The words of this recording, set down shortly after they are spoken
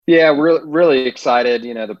Yeah, really excited.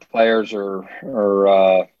 The players are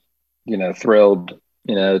thrilled,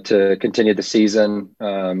 to continue the season.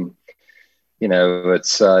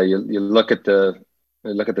 It's you look at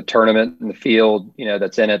the tournament in the field,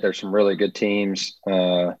 that's in it. There's some really good teams,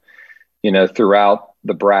 throughout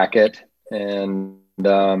the bracket. And,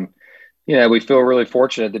 we feel really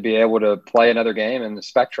fortunate to be able to play another game in the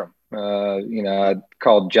Spectrum. I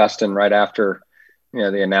called Justin right after,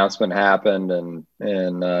 the announcement happened, and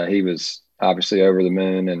he was obviously over the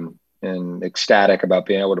moon and ecstatic about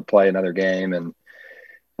being able to play another game and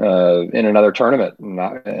in another tournament.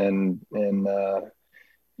 And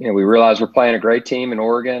we realized we're playing a great team in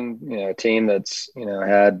Oregon, a team that's,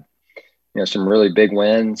 had, some really big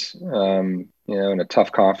wins, in a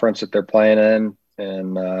tough conference that they're playing in.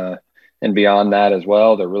 And beyond that as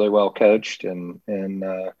well, they're really well coached, and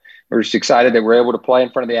we're just excited that we're able to play in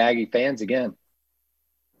front of the Aggie fans again.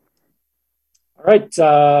 All right.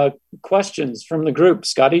 Questions from the group.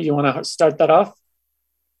 Scotty, you want to start that off?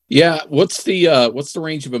 Yeah. What's the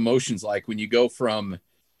range of emotions like when you go from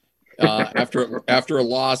after a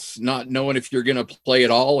loss, not knowing if you're going to play at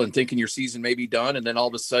all and thinking your season may be done, and then all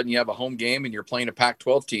of a sudden you have a home game and you're playing a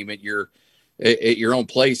Pac-12 team at your own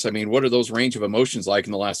place? I mean, what are those range of emotions like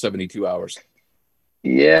in the last 72 hours?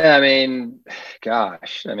 Yeah, I mean,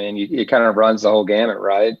 gosh, it kind of runs the whole gamut,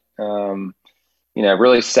 right?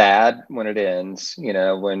 Really sad when it ends,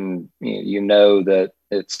 when that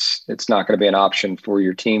it's not going to be an option for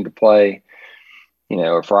your team to play,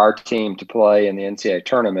 or for our team to play in the NCAA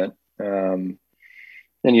tournament. And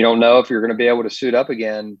you don't know if you're going to be able to suit up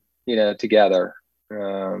again, together.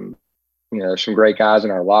 There's some great guys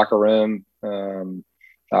in our locker room.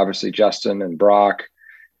 Obviously Justin and Brock,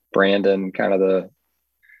 Brandon, kind of the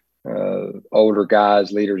older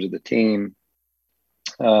guys, leaders of the team.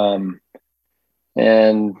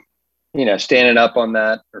 And, standing up on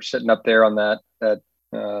that, or sitting up there on that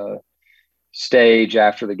stage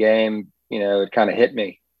after the game, it kind of hit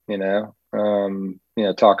me,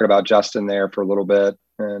 talking about Justin there for a little bit.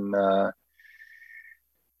 And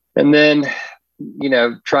then,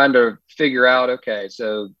 trying to figure out, okay,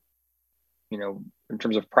 so, in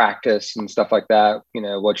terms of practice and stuff like that,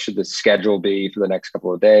 what should the schedule be for the next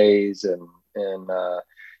couple of days? And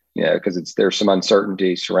because there's some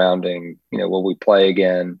uncertainty surrounding, will we play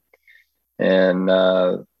again? And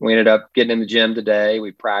we ended up getting in the gym today.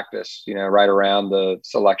 We practiced, right around the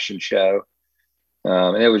selection show.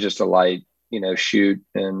 And it was just a light, shoot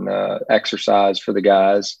and exercise for the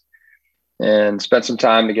guys, and spent some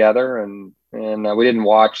time together. And we didn't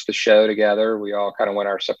watch the show together. We all kind of went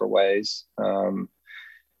our separate ways. But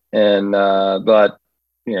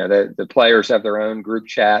the players have their own group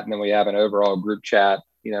chat, and then we have an overall group chat,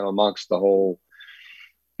 amongst the whole,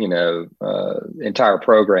 entire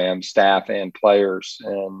program, staff and players.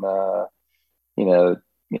 And,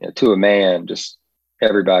 to a man, just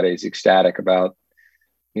everybody's ecstatic about,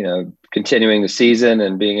 continuing the season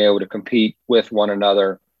and being able to compete with one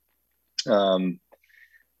another, for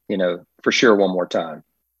sure, one more time.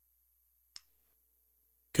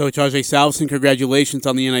 Coach R.J. Salveson, congratulations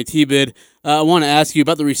on the NIT bid. I want to ask you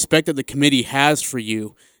about the respect that the committee has for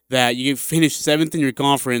you, that you finished 7th in your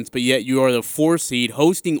conference, but yet you are the 4th seed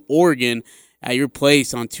hosting Oregon at your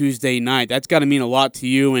place on Tuesday night. That's got to mean a lot to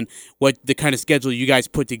you, and what the kind of schedule you guys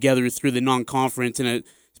put together through the non-conference, and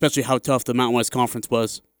especially how tough the Mountain West Conference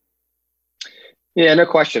was. Yeah, no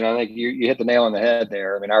question. I think you hit the nail on the head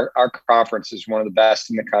there. I mean, our conference is one of the best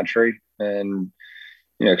in the country, and,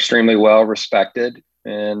 extremely well respected.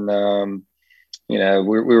 And, we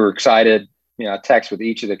were excited. I texted with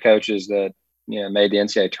each of the coaches that, made the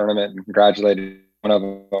NCAA tournament, and congratulated one of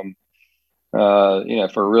them,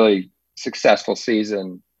 for a really successful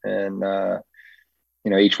season. And,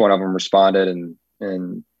 each one of them responded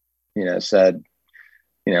and said,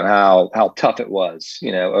 how tough it was,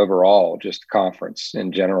 overall, just the conference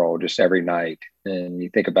in general, just every night. And you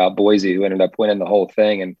think about Boise, who ended up winning the whole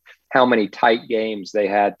thing, and how many tight games they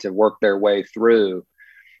had to work their way through,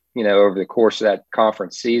 over the course of that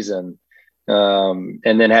conference season. And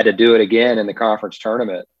then had to do it again in the conference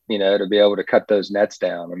tournament, to be able to cut those nets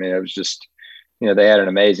down. I mean, it was just, they had an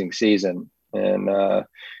amazing season. And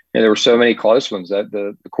there were so many close ones. That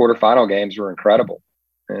the quarterfinal games were incredible.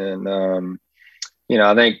 And,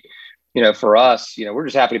 I think, for us, we're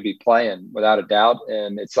just happy to be playing, without a doubt.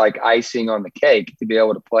 And it's like icing on the cake to be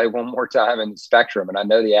able to play one more time in the Spectrum. And I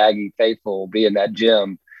know the Aggie faithful will be in that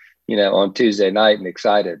gym, on Tuesday night, and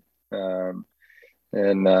excited.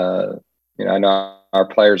 I know our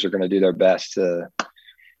players are going to do their best to,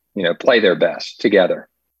 play their best together.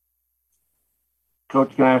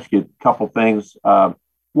 Coach, can I ask you a couple things?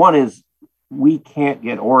 One is, we can't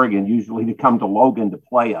get Oregon usually to come to Logan to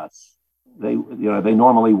play us. They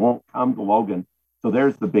normally won't come to Logan. So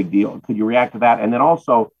there's the big deal. Could you react to that? And then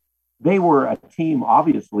also, they were a team,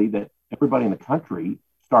 obviously, that everybody in the country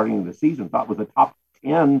starting the season thought was a top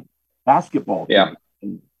 10 basketball team. Yeah.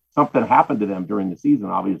 And something happened to them during the season,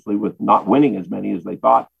 obviously, with not winning as many as they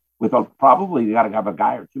thought. Probably they got to have a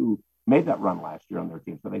guy or two who made that run last year on their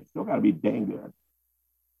team. So they still got to be dang good.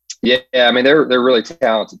 Yeah, I mean, they're a really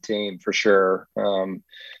talented team for sure.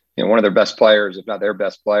 One of their best players, if not their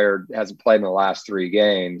best player, hasn't played in the last 3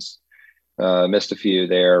 games. Missed a few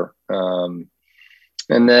there. And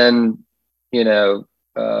then,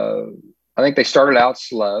 I think they started out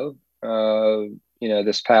slow,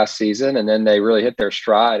 this past season, and then they really hit their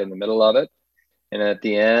stride in the middle of it. And at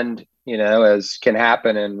the end, as can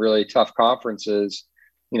happen in really tough conferences,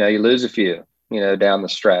 you lose a few, down the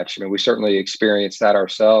stretch. I mean, we certainly experienced that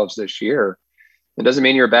ourselves this year. It doesn't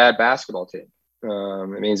mean you're a bad basketball team.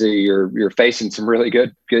 It means that you're facing some really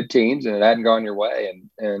good teams, and it hadn't gone your way.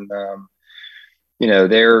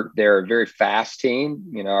 They're a very fast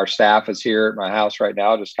team. Our staff is here at my house right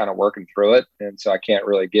now, just kind of working through it, and so I can't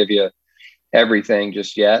really give you everything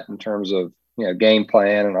just yet in terms of game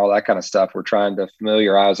plan and all that kind of stuff. We're trying to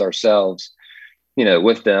familiarize ourselves,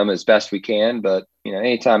 with them as best we can. But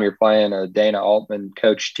anytime you're playing a Dana Altman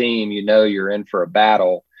coach team, you're in for a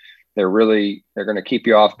battle. They're going to keep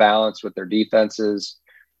you off balance with their defenses.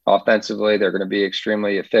 Offensively, they're going to be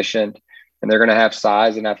extremely efficient, and they're going to have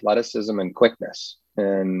size and athleticism and quickness.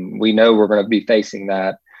 And we know we're going to be facing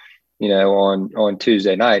that, on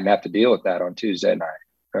Tuesday night, and have to deal with that on Tuesday night.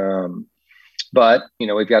 But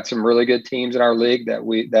we've got some really good teams in our league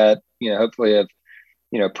that hopefully have,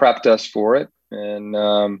 prepped us for it. And,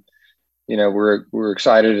 we're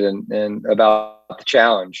excited and about the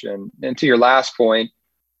challenge. And to your last point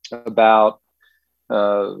about,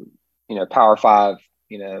 Power 5,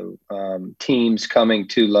 teams coming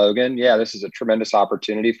to Logan. Yeah, this is a tremendous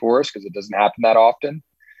opportunity for us because it doesn't happen that often.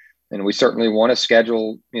 And we certainly want to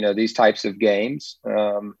schedule, these types of games.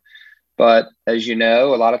 But as a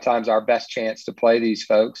lot of times our best chance to play these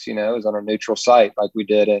folks, is on a neutral site like we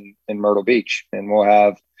did in Myrtle Beach. And we'll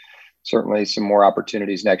have certainly some more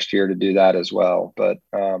opportunities next year to do that as well. But,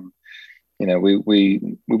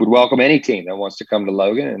 we would welcome any team that wants to come to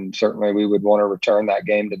Logan, and certainly we would want to return that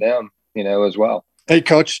game to them, as well. Hey,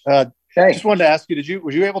 Coach, Hey. Just wanted to ask you,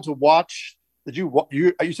 were you able to watch, you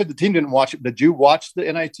said the team didn't watch it, but did you watch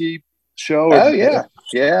the NIT show? Oh, yeah.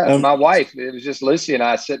 Yeah. My wife, it was just Lucy and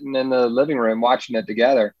I sitting in the living room watching it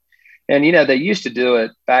together. And, they used to do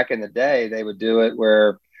it back in the day. They would do it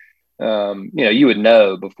where, you would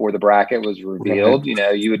know before the bracket was revealed,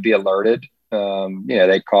 you would be alerted.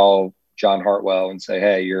 They'd call John Hartwell and say,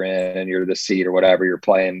 hey, you're in and you're the seed or whatever, you're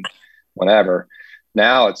playing whenever.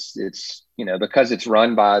 Now it's because it's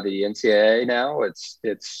run by the NCAA now,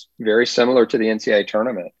 it's very similar to the NCAA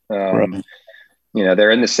tournament. Right.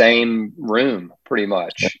 They're in the same room pretty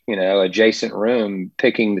much, adjacent room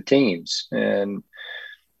picking the teams. And,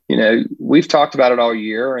 we've talked about it all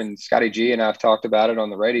year, and Scotty G and I've talked about it on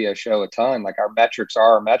the radio show a ton. Like, our metrics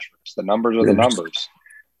are our metrics. The numbers are the numbers.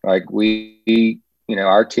 Like,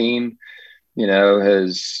 our team,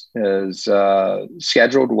 has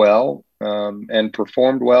scheduled well and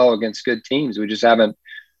performed well against good teams. We just haven't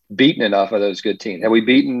beaten enough of those good teams. Have we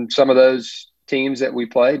beaten some of those teams that we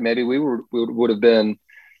played? Maybe we would have been,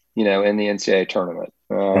 in the NCAA tournament.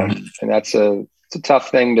 And it's a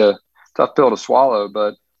tough pill to swallow.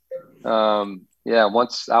 But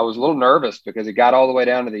once I was a little nervous because it got all the way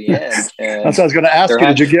down to the end. And that's what I was going to ask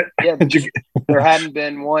you. There hadn't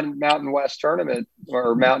been one Mountain West tournament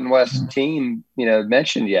or Mountain West team,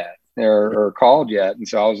 mentioned yet or called yet. And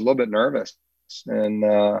so I was a little bit nervous. And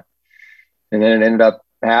then it ended up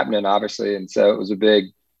happening, obviously. And so it was a big,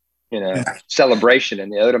 celebration in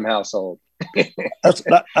the Odom household.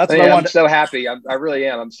 I'm so happy. I really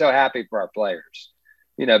am. I'm so happy for our players,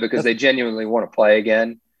 because they genuinely want to play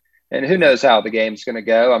again. And who knows how the game's going to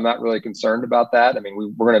go. I'm not really concerned about that. I mean,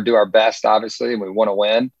 we're going to do our best, obviously, and we want to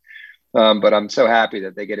win. But I'm so happy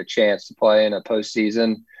that they get a chance to play in a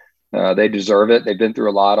postseason. They deserve it. They've been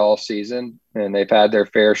through a lot all season, and they've had their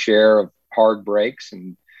fair share of hard breaks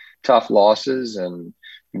and tough losses and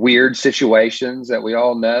weird situations that we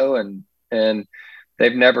all know. And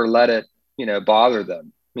they've never let it, bother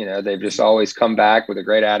them. They've just always come back with a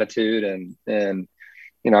great attitude. And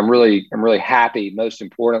I'm really happy, most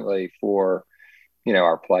importantly, for,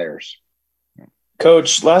 our players.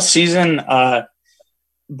 Coach, last season,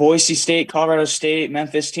 Boise State, Colorado State,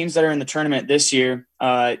 Memphis, teams that are in the tournament this year,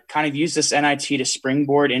 kind of use this NIT to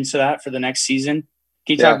springboard into that for the next season.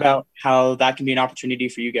 Can you talk about how that can be an opportunity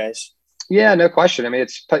for you guys? Yeah, no question. I mean,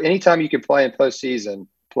 it's anytime you can play in postseason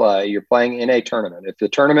play, you're playing in a tournament. If the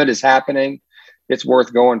tournament is happening, it's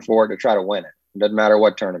worth going for it to try to win it. It doesn't matter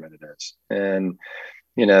what tournament it is. And,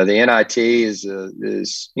 the NIT is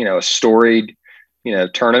a storied,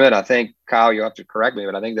 tournament. I think, Kyle, you'll have to correct me,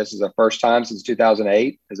 but I think this is the first time since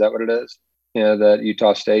 2008. Is that what it is? That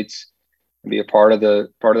Utah State's be a part of the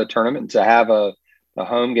tournament. And to have a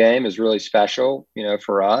home game is really special,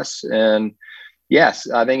 for us. And yes,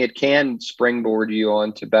 I think it can springboard you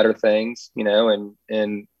on to better things, in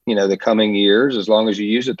the coming years, as long as you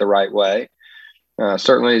use it the right way.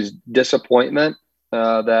 Certainly is disappointment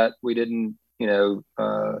that we didn't,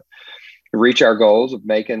 reach our goals of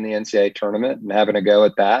making the NCAA tournament and having a go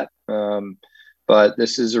at that. But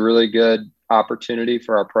this is a really good opportunity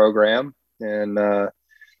for our program. And,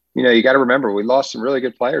 you got to remember, we lost some really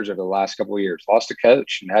good players over the last couple of years, lost a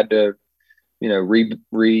coach and had to,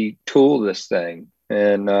 retool this thing.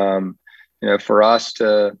 And, for us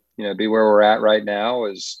to, be where we're at right now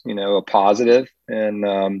is, a positive.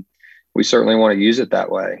 And we certainly want to use it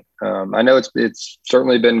that way. I know it's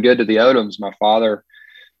certainly been good to the Odoms. My father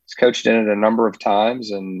has coached in it a number of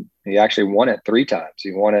times, and he actually won it 3 times.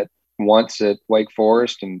 He won it once at Wake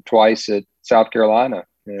Forest and twice at South Carolina.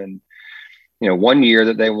 And, one year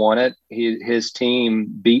that they won it, his team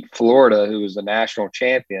beat Florida, who was the national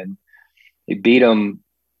champion. He beat them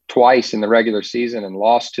twice in the regular season and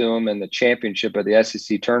lost to them in the championship of the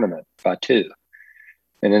SEC tournament by 2.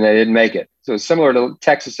 And then they didn't make it. So it's similar to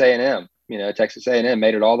Texas A&M. Texas A&M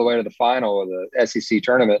made it all the way to the final of the SEC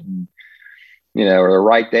tournament, and, are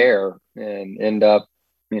right there and end up,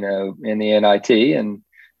 in the NIT. And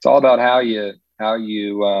it's all about how you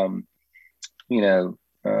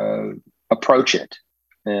approach it.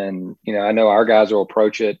 And, I know our guys will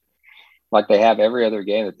approach it like they have every other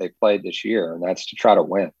game that they played this year, and that's to try to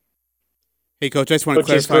win. Hey, Coach, I just want to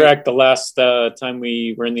Coach clarify. is correct. The last time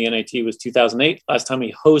we were in the NIT was 2008. Last time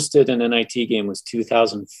we hosted an NIT game was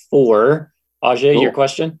 2004. Ajay, Cool. Your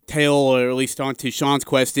question? Tail, or at least on to Sean's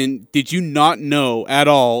question, did you not know at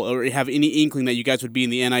all or have any inkling that you guys would be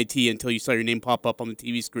in the NIT until you saw your name pop up on the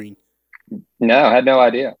TV screen? No, I had no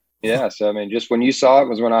idea. Yeah. So, I mean, just when you saw it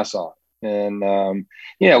was when I saw it. And,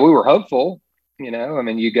 we were hopeful,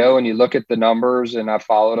 you go and you look at the numbers, and I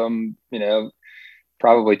followed them,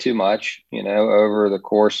 probably too much, over the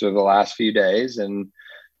course of the last few days. And,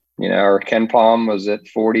 our Ken Palm was at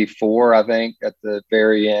 44, I think, at the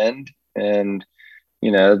very end. And,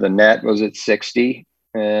 the net was at 60.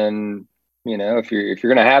 And, if you're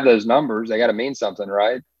going to have those numbers, they got to mean something,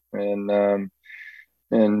 right? And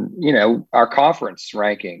our conference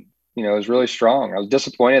ranking, is really strong. I was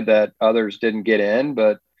disappointed that others didn't get in,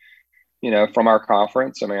 but, from our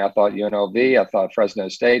conference, I mean, I thought UNLV, I thought Fresno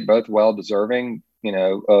State, both well deserving,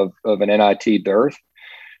 of an NIT berth.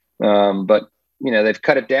 But, they've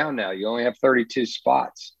cut it down now. You only have 32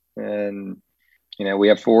 spots, and, we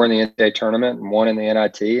have 4 in the NCAA tournament and 1 in the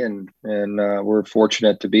NIT, and we're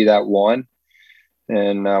fortunate to be that one.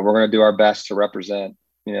 And we're going to do our best to represent,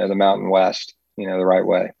 the Mountain West, the right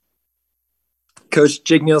way. Coach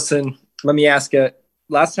Jake Nielsen, let me ask you,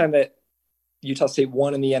 last time that Utah State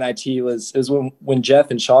won in the NIT was when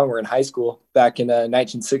Jeff and Sean were in high school back in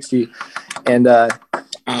 1960. And Ow.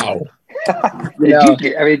 Did we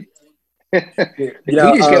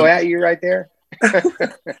just go at you right there?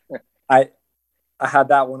 I had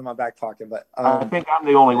that one in my back pocket, but I think I'm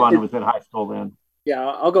the only one who was in high school then. Yeah,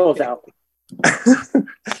 I'll go with that.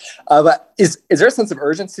 But is there a sense of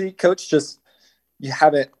urgency, Coach? Just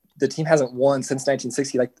the team hasn't won since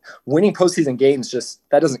 1960. Like, winning postseason games, just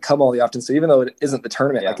that doesn't come all the often. So even though it isn't the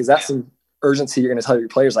tournament, is that some urgency you're going to tell your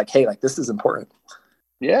players, like, hey, like, this is important?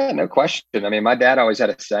 Yeah, no question. I mean, my dad always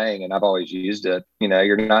had a saying, and I've always used it.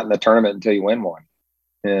 You're not in the tournament until you win one.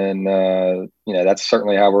 And that's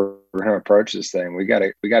certainly how we're going to approach this thing. We got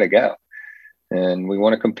to go, and we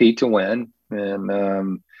want to compete to win. And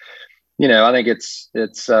I think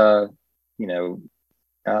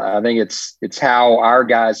I think it's how our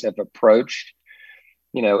guys have approached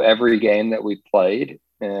every game that we've played.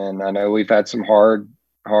 And I know we've had some hard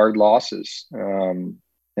losses, and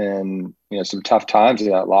some tough times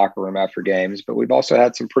in that locker room after games, but we've also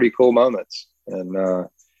had some pretty cool moments. And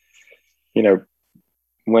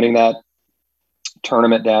winning that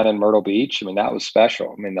tournament down in Myrtle Beach, I mean, that was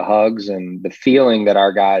special. I mean, the hugs and the feeling that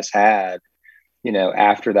our guys had,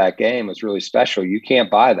 after that game was really special. You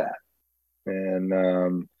can't buy that.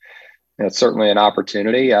 And it's certainly an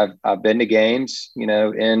opportunity. I've been to games,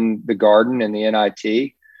 in the Garden in the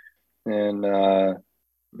NIT, and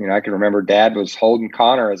I can remember Dad was holding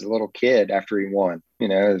Connor as a little kid after he won.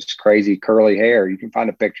 His crazy curly hair. You can find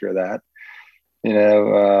a picture of that.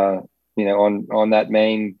 on that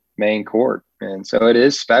main court. And so it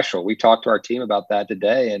is special. We talked to our team about that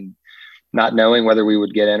today, and not knowing whether we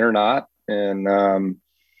would get in or not. And I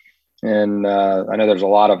know there's a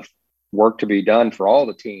lot of work to be done for all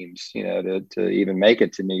the teams, to even make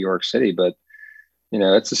it to New York City. But,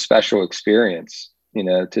 it's a special experience,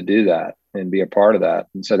 to do that and be a part of that.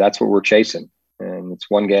 And so that's what we're chasing. And it's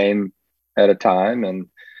one game at a time. And,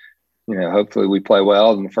 hopefully we play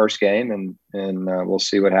well in the first game, and we'll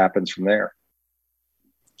see what happens from there.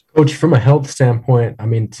 Coach, from a health standpoint, I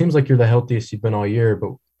mean, it seems like you're the healthiest you've been all year,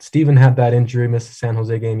 but Steven had that injury, missed the San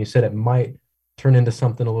Jose game. You said it might turn into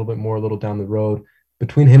something a little bit more a little down the road.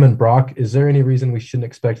 Between him and Brock, is there any reason we shouldn't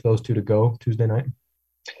expect those two to go Tuesday night?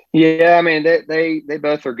 Yeah, I mean, they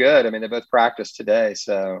both are good. I mean, they both practiced today.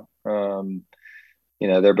 So,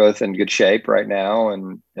 they're both in good shape right now,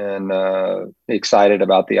 and excited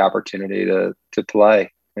about the opportunity to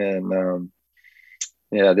play. And,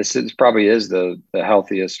 this probably is the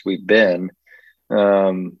healthiest we've been.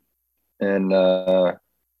 And we're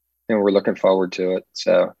looking forward to it.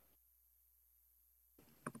 So,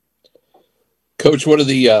 Coach, what do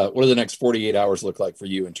the next 48 hours look like for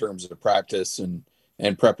you in terms of practice and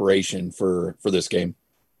preparation for this game?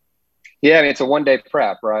 Yeah, I mean, it's a 1 day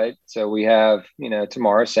prep, right? So we have,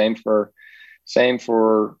 tomorrow, same for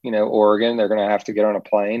Oregon. They're going to have to get on a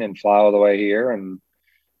plane and fly all the way here and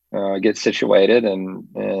get situated, and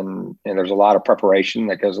there's a lot of preparation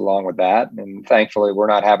that goes along with that. And thankfully, we're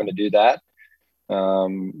not having to do that,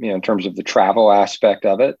 in terms of the travel aspect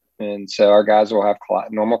of it. And so our guys will have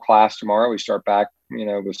normal class tomorrow. We start back,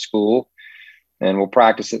 with school, and we'll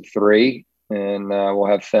practice at 3:00, and we'll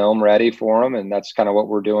have film ready for them. And that's kind of what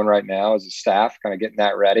we're doing right now as a staff, kind of getting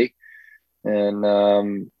that ready. And,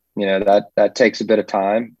 that takes a bit of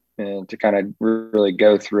time, and to kind of really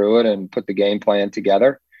go through it and put the game plan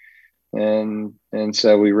together. And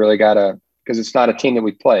so we really got to, because it's not a team that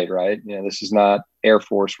we played, right? This is not Air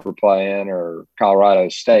Force we're playing, or Colorado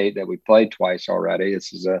State that we played twice already.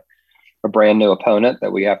 This is a brand new opponent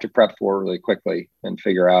that we have to prep for really quickly and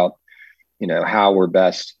figure out, how we're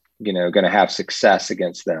best, going to have success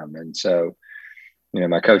against them. And so,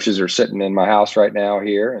 my coaches are sitting in my house right now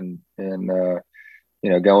here, and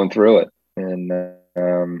going through it. And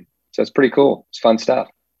so it's pretty cool. It's fun stuff.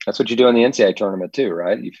 That's what you do in the NCAA tournament too,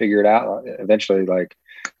 right? You figure it out eventually. Like,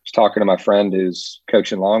 I was talking to my friend who's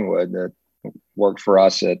coaching Longwood that worked for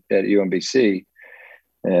us at UMBC,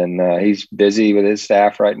 and he's busy with his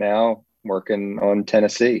staff right now working on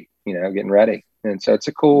Tennessee, getting ready. And so it's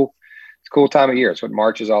a cool time of year. It's what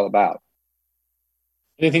March is all about.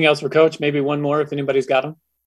 Anything else for Coach? Maybe one more if anybody's got them.